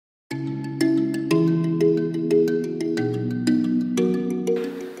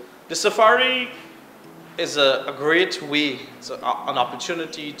The safari is a great way, it's an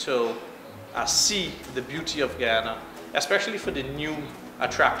opportunity to see the beauty of Guyana, especially for the new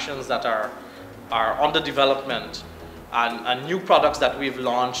attractions that are under development and new products that we've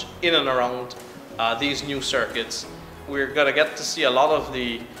launched in and around these new circuits. We're going to get to see a lot of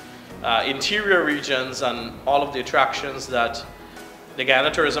the interior regions and all of the attractions that the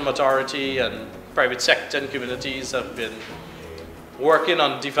Guyana Tourism Authority and private sector and communities have been working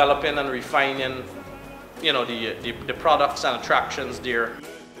on developing and refining, you know, the products and attractions there.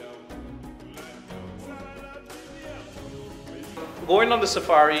 Going on the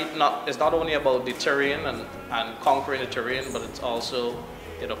safari is not only about the terrain and conquering the terrain, but it's also,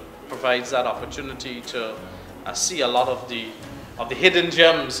 you know, provides that opportunity to see a lot of the hidden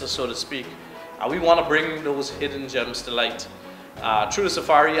gems, so to speak. We want to bring those hidden gems to light through the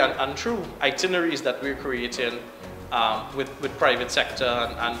safari and through itineraries that we're creating with private sector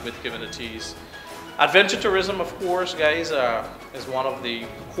and with communities. Adventure tourism, of course, guys, is one of the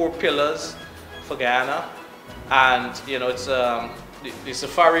core pillars for Guyana, and you know, it's the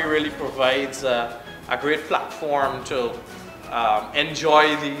safari really provides a great platform to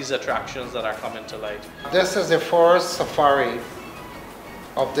enjoy these attractions that are coming to light. This is the first safari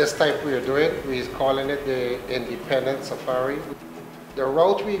of this type we're doing. We're calling it the Independent Safari. The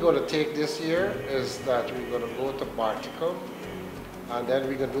route we're going to take this year is that we're going to go to Bartico, and then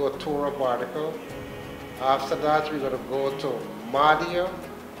we're going to do a tour of Bartico. After that, we're going to go to Madia,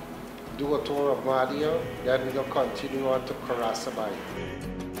 do a tour of Madia, then we're going to continue on to Karasabai.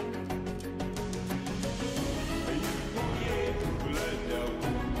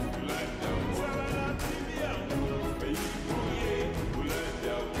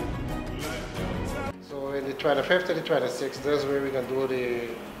 So in the 25th and the 26th, this is where we're going to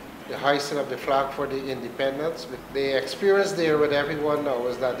do the hoisting of the flag for the independence. The experience there with everyone now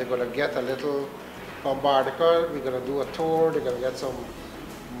is that they're going to get a little from Bartico. We're going to do a tour, they're going to get some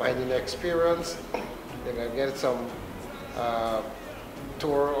mining experience, they're going to get some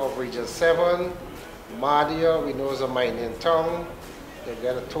tour of Region 7, Madia, we know is a mining town, they'll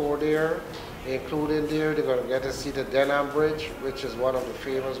get a tour there. Including there, they're going to get to see the Denham Bridge, which is one of the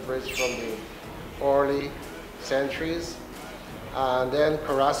famous bridges from the early centuries. And then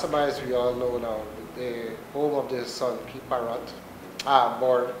Karasabai, as we all know now, the home of the Sun Key Parrot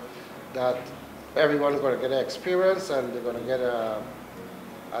board, that everyone's going to get an experience, and they're going to get a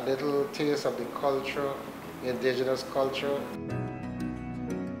little taste of the culture, indigenous culture.